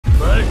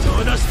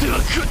You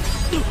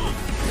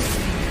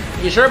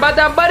sure about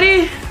that,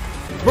 buddy?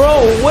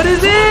 Bro, what is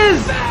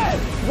this?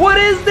 What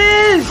is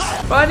this?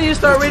 I need to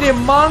start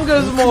reading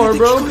mangas more,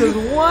 bro, cause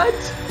what?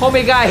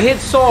 Homie got hit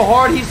so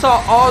hard, he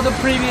saw all the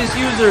previous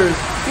users.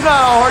 You know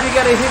how hard you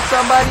gotta hit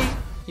somebody?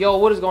 Yo,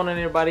 what is going on,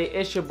 everybody?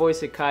 It's your boy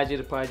Sickage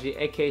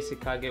aka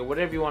Sickage,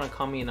 whatever you want to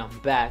call me, and I'm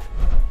back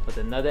with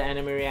another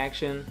anime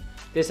reaction.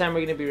 This time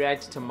we're gonna be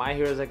reacting to My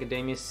Hero's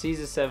Academia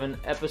Season 7,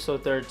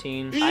 Episode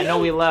 13. I know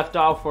we left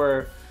off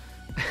where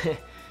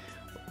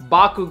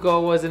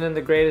Bakugo wasn't in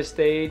the greatest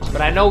stage,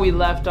 but I know we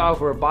left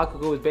off where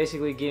Bakugo was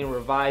basically getting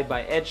revived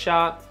by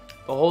Edshot.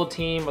 The whole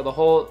team, or the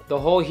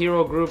whole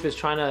hero group, is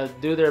trying to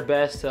do their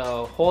best to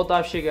hold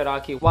off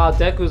Shigaraki while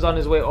Deku's on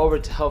his way over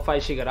to help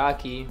fight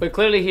Shigaraki. But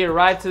clearly he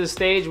arrived to the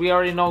stage. We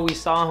already know, we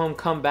saw him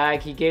come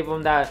back. He gave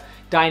him that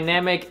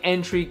dynamic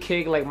entry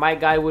kick like my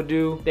guy would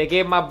do. They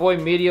gave my boy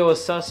Medio a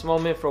sus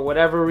moment for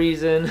whatever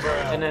reason.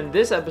 And then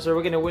this episode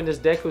we're gonna witness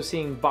Deku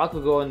seeing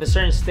Bakugo in a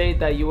certain state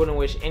that you wouldn't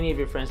wish any of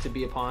your friends to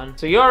be upon.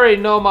 So you already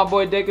know my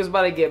boy Deku's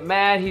about to get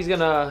mad.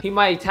 He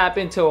might tap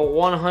into a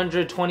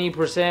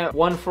 120%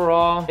 one for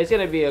all. It's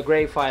gonna be a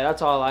great fight,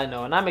 that's all I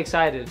know, and I'm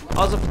excited.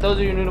 Also, for those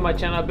of you new to my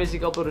channel, I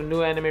basically upload a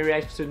new anime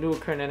reactions to new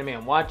current anime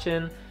I'm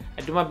watching.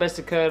 I do my best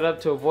to cut it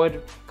up to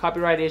avoid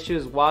copyright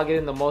issues while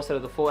getting the most out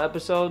of the full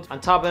episodes. On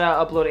top of that,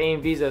 I upload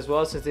amvs as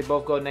well, since they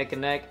both go neck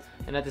and neck.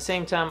 And at the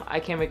same time, I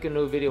can't make a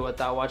new video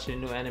without watching a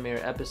new anime or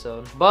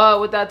episode.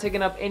 But without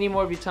taking up any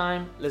more of your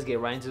time, let's get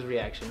right into this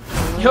reaction.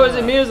 Yo, is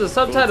it me? Is the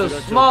subtitle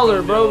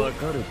smaller, bro?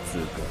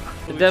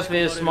 It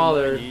definitely is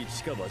smaller.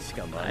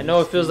 I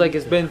know it feels like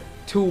it's been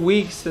 2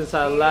 weeks since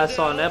I last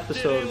saw an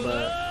episode,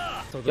 but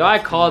yo, I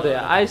called it.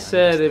 I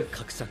said if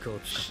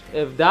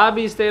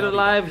Dabi stayed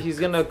alive, he's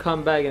gonna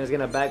come back and it's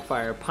gonna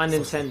backfire. Pun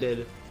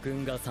intended.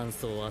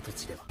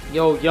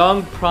 Yo,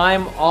 Young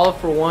Prime All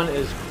for One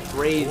is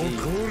crazy.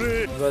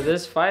 But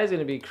this fight is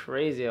gonna be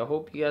crazy. I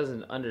hope you guys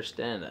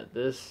understand that.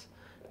 This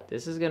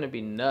is gonna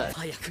be nuts.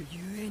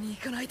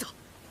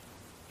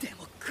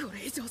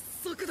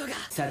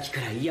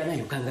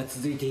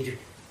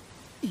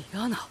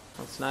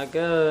 That's not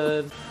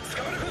good.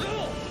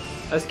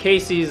 That's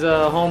Casey's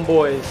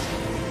homeboys.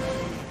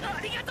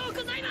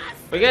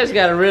 But you guys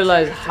gotta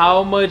realize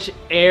how much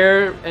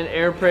air and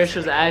air pressure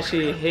is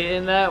actually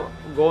hitting that,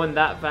 going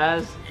that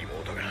fast.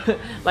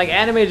 Like,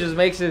 anime just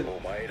makes it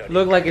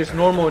look like it's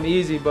normal and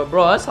easy, but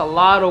bro, that's a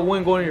lot of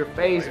wind going in your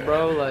face,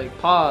 bro. Like,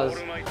 pause.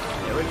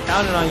 Yeah, we're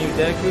counting on you,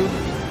 Deku.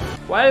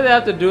 Why do they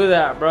have to do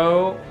that,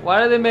 bro?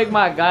 Why do they make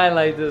my guy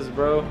like this,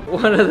 bro?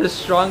 One of the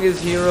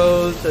strongest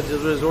heroes that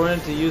just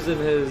resorting to using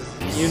his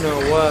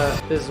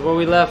you-know-what. This is where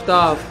we left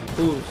off.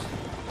 Who's?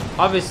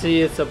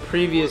 Obviously, it's a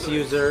previous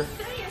user.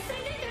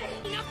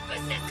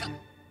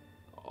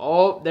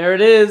 Oh, there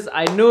it is.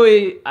 I knew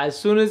it. As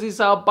soon as he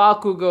saw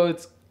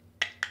Bakugo,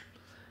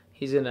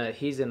 he's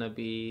gonna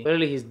be,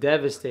 literally, he's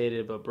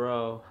devastated. But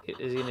bro,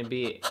 is he gonna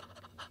be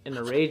in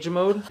a rage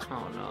mode?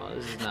 Oh no,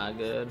 this is not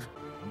good.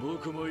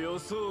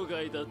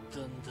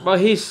 But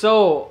he's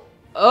so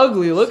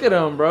ugly. Look at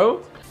him, bro.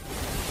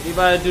 What you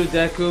about to do,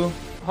 Deku?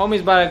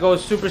 Homie's about to go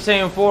Super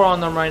Saiyan 4 on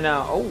them right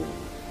now. Oh.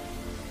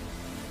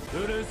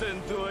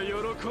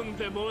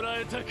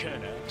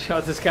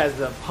 Yo, this guy's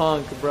a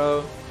punk,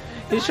 bro.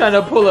 He's trying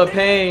to pull a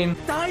pain.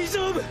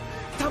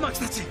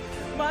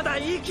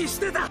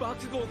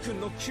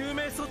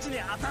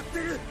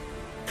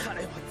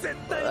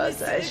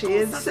 That's actually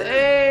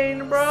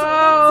insane,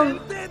 bro.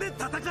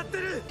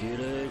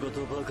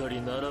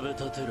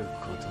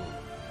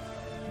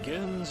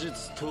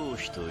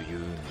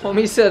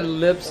 Homie said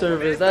lip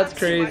service. That's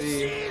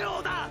crazy.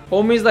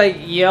 Homie's like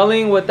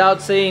yelling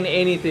without saying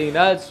anything.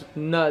 That's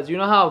nuts. You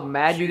know how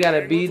mad you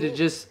gotta be to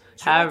just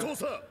have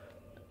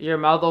your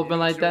mouth open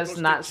like that,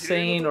 not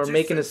saying or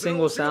making a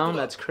single sound?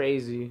 That's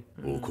crazy.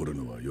 I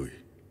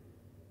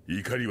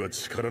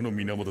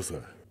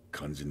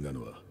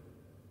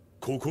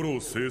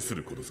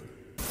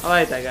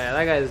like that guy.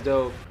 That guy is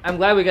dope. I'm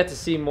glad we got to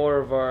see more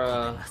of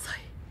our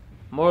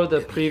more of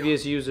the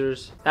previous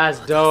users. That's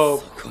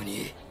dope.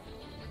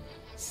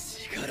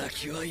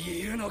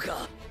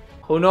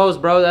 Who knows,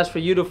 bro? That's for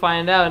you to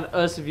find out and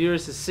us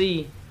viewers to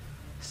see.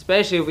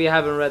 Especially if we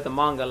haven't read the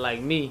manga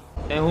like me.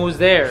 And who's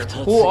there?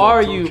 Who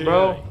are you,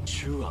 bro?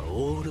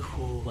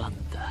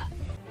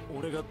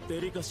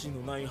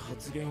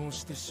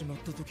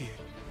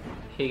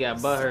 He got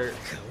butthurt.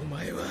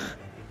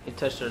 He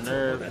touched her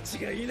nerve. That's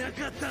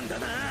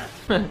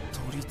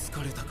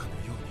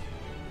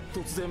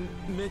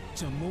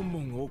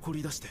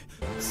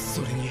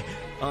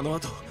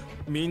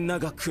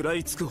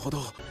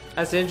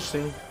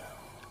interesting.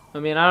 I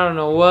mean, I don't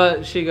know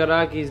what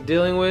Shigaraki is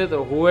dealing with,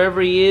 or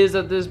whoever he is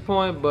at this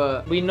point,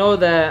 but we know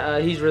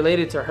that he's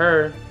related to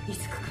her.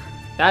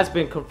 That's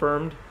been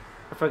confirmed.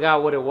 I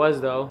forgot what it was,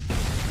 though.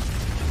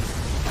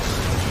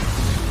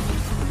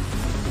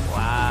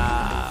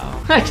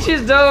 Wow.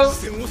 She's dope.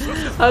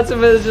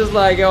 Hatsumi is just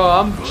like, yo,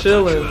 I'm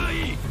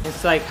chilling.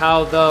 It's like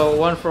how the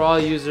One for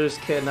All users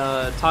can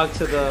talk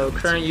to the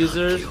current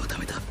users.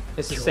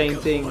 It's the same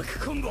thing.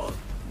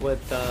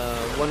 with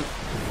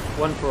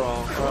one for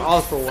all, or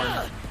all for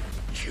one.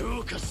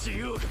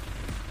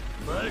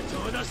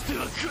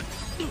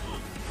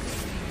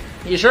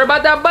 You sure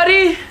about that,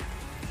 buddy?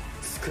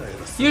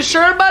 You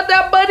sure about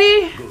that,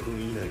 buddy?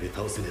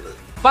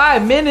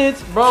 5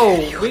 minutes?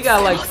 Bro, we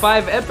got like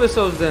 5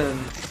 episodes in.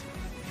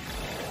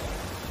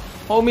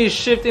 Homie's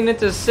shifting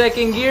into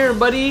second gear,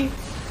 buddy.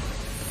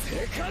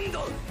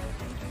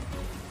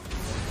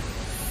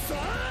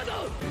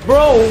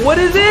 Bro, what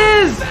is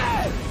this?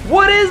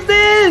 What is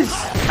this?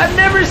 I've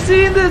never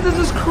seen this. This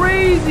is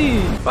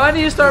crazy. Bro, I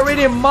need to start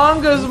reading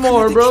mangas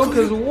more, bro,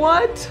 because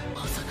what?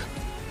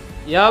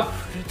 Yup.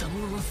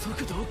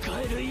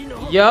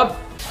 Yup.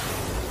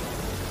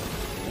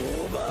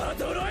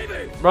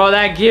 Bro,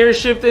 that gear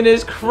shifting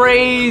is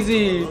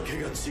crazy.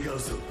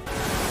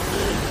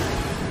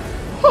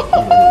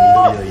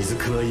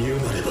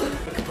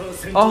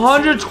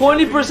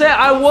 120%.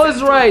 I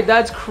was right.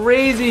 That's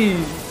crazy.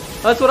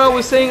 That's what I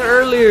was saying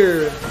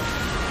earlier.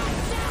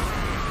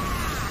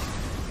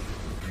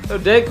 So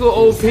Deku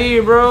OP,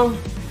 bro.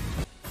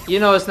 You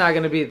know it's not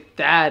gonna be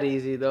that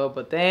easy though,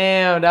 but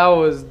damn, that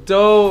was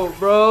dope,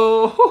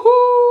 bro.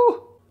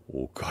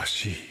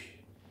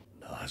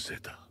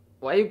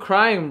 Why are you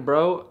crying,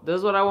 bro? This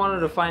is what I wanted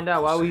to find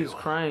out. Why he was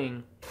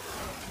crying.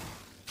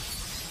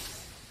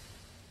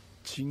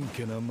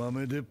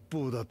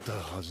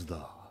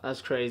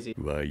 That's crazy.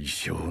 But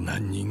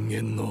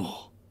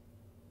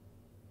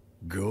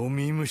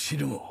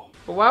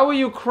why were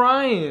you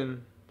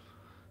crying?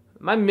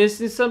 Am I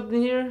missing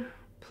something here?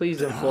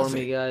 Please inform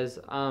me, guys.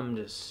 I'm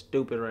just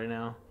stupid right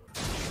now.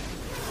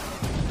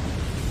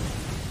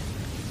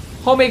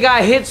 Homie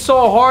got hit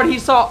so hard, he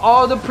saw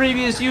all the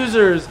previous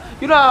users.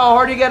 You know how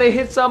hard you gotta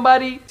hit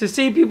somebody to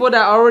see people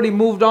that already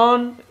moved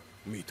on?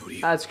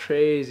 That's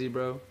crazy,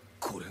 bro.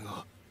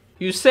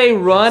 You say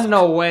run?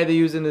 No way they're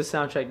using this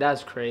soundtrack.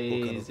 That's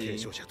crazy.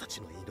 It's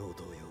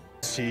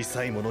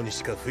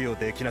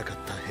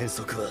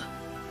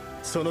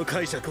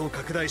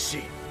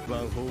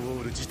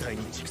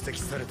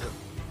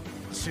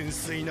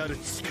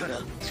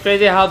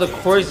crazy how the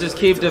chords just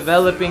keep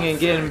developing and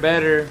getting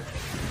better.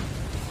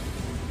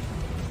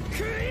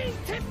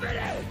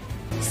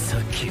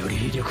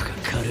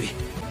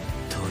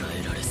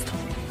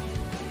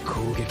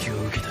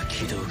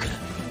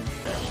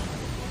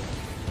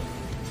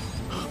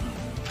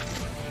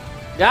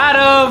 Got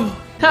him!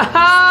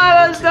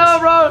 Haha, let's go,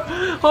 bro!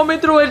 Homie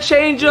threw a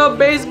change-up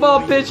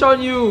baseball pitch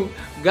on you.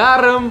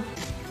 Got him!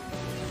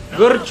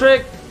 Good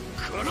trick!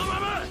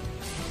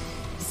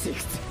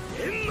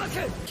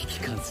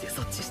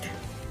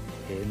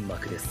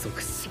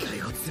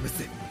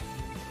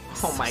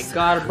 Oh my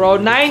god, bro.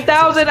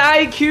 9,000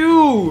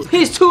 IQ!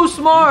 He's too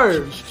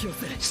smart!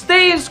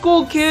 Stay in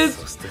school,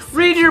 kids!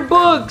 Read your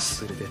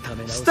books!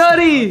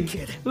 Study!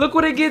 Look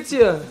what it gets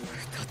you!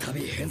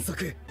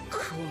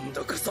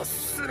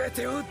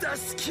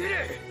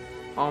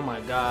 Oh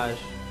my gosh.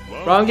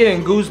 Bro, I'm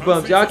getting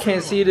goosebumps. Y'all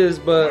can't see this,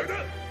 but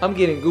I'm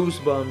getting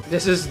goosebumps.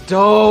 This is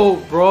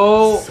dope,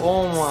 bro.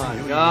 Oh my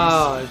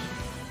gosh.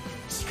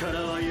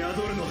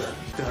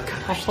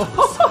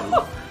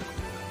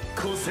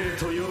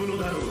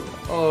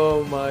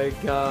 Oh my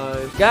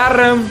god. Got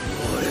him!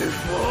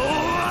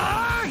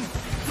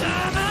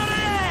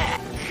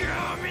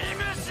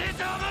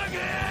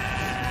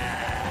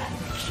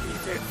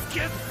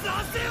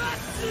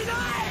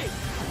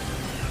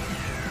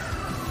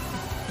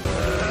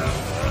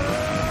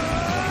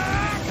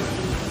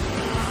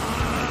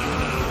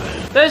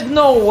 There's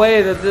no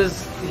way that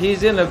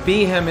he's gonna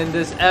beat him in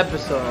this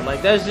episode.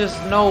 Like, there's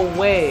just no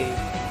way.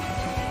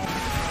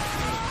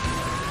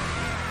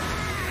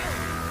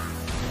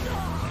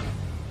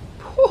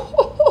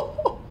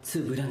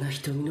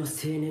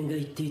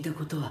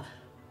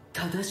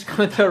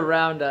 With the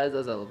round eyes,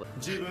 that's a little bit.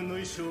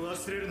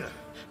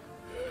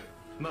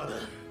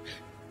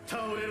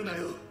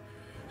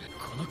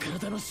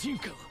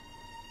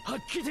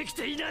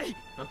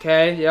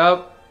 Okay,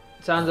 yep.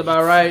 Sounds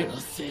about right.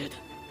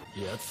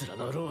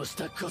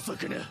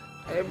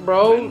 Hey,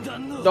 bro,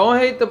 don't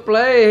hate the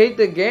play, hate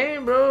the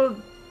game, bro.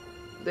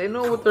 They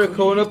know what they're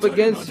going up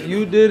against.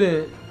 You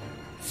didn't.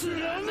 He's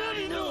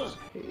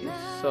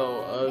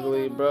so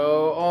ugly,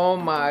 bro. Oh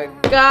my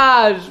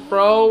gosh,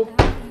 bro. Give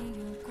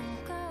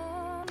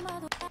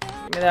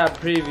me that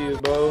preview,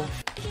 bro.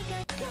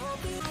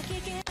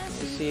 Let's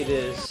see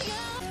this.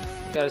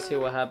 Gotta see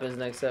what happens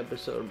next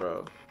episode,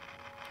 bro.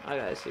 I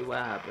gotta see what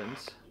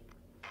happens.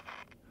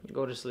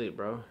 Go to sleep,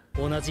 bro.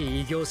 同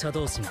じ異業者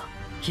同士が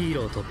ヒー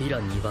ローとヴィラ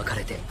ンに分か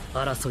れて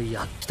争い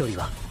合う。一人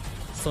は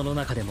その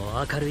中で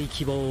も明るい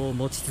希望を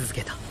持ち続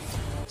けた。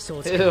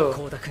正直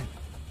コウダ君、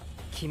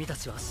君た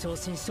ちは正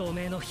真正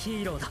銘のヒ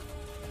ーローだ。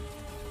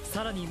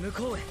さらに向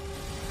こうへ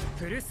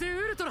フルスウ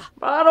ルトラ。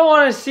I don't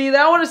want to see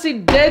that. I want to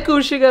see Deku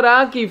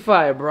Shigaraki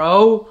fight,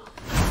 bro.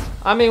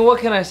 I mean,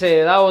 what can I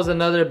say? That was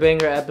another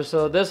banger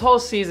episode. This whole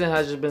season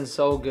has just been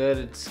so good.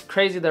 It's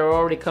crazy that we're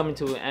already coming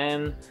to an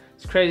end.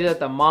 It's crazy that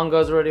the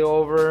manga's already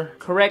over.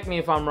 Correct me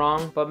if I'm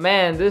wrong. But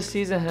man, this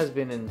season has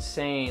been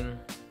insane.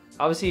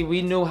 Obviously,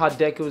 we knew how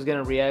Deku was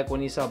gonna react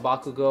when he saw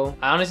Bakugo.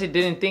 I honestly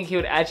didn't think he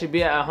would actually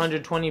be at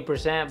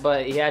 120%,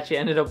 but he actually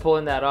ended up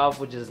pulling that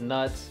off, which is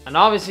nuts. And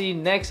obviously,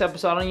 next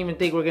episode, I don't even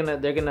think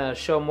they're gonna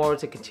show more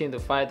to continue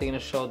the fight. They're gonna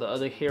show the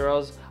other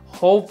heroes.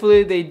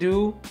 Hopefully, they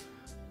do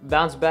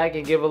bounce back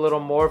and give a little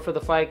more for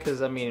the fight,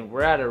 because I mean,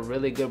 we're at a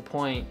really good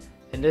point,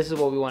 and this is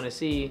what we want to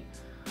see.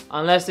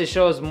 Unless it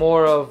shows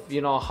more of,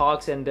 you know,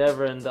 Hawk's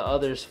Endeavor and the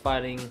others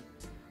fighting,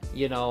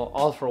 you know,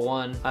 all for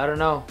one. I don't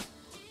know.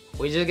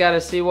 We just gotta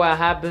see what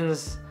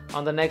happens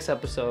on the next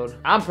episode.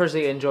 I'm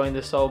personally enjoying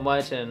this so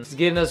much, and it's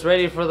getting us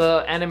ready for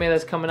the anime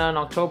that's coming out in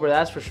October,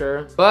 that's for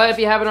sure. But if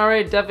you haven't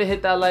already, definitely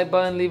hit that like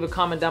button, leave a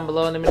comment down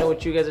below, and let me know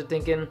what you guys are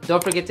thinking.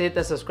 Don't forget to hit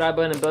that subscribe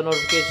button and bell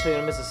notification so you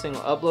don't miss a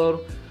single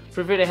upload.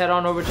 Feel free to head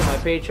on over to my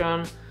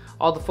Patreon.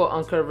 All the full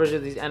uncut versions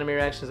of these anime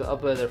reactions are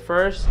uploaded there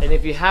first. And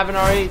if you haven't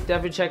already,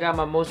 definitely check out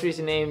my most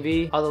recent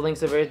AMV. All the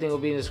links of everything will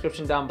be in the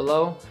description down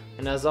below.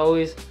 And as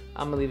always,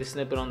 I'm gonna leave a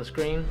snippet on the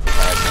screen.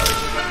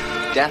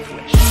 Death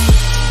Wish.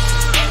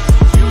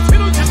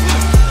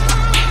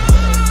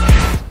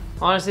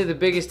 Honestly, the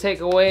biggest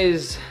takeaway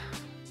is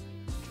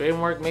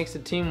dreamwork makes the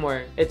team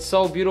work. It's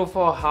so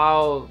beautiful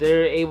how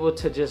they're able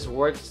to just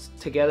work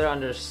together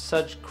under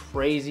such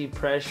crazy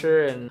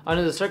pressure and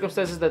under the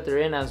circumstances that they're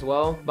in as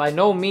well. By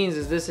no means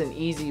is this an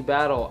easy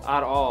battle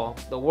at all.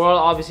 The world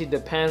obviously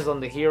depends on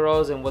the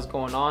heroes and what's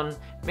going on,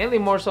 mainly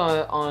more so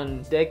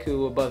on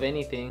Deku above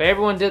anything. But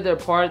everyone did their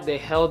part, they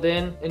held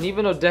in, and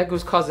even though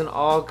Deku's causing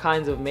all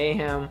kinds of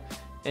mayhem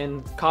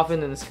and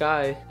coughing in the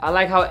sky, I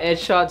like how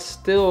Edshot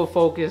still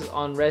focused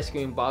on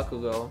rescuing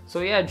Bakugo.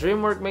 So yeah,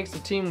 dreamwork makes the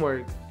team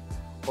work.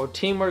 Or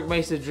teamwork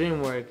makes the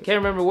dream work. Can't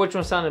remember which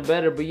one sounded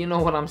better, but you know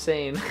what I'm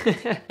saying.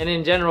 And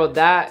in general,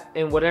 that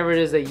and whatever it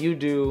is that you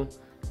do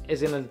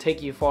is gonna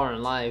take you far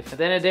in life. At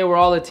the end of the day, we're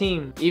all a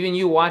team. Even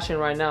you watching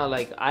right now,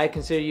 like, I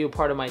consider you a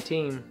part of my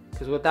team,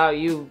 because without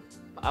you,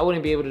 I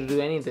wouldn't be able to do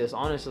any of this,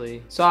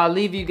 honestly. So I'll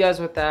leave you guys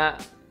with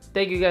that.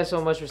 Thank you guys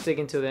so much for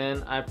sticking to the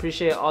end. I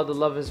appreciate all the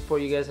love and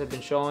support you guys have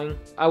been showing.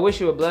 I wish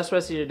you a blessed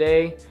rest of your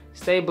day.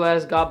 Stay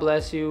blessed. God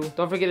bless you.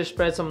 Don't forget to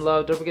spread some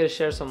love. Don't forget to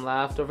share some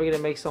laugh. Don't forget to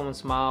make someone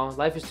smile.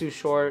 Life is too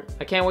short.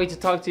 I can't wait to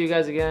talk to you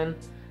guys again.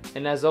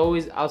 And as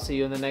always, I'll see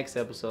you in the next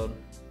episode.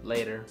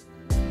 Later.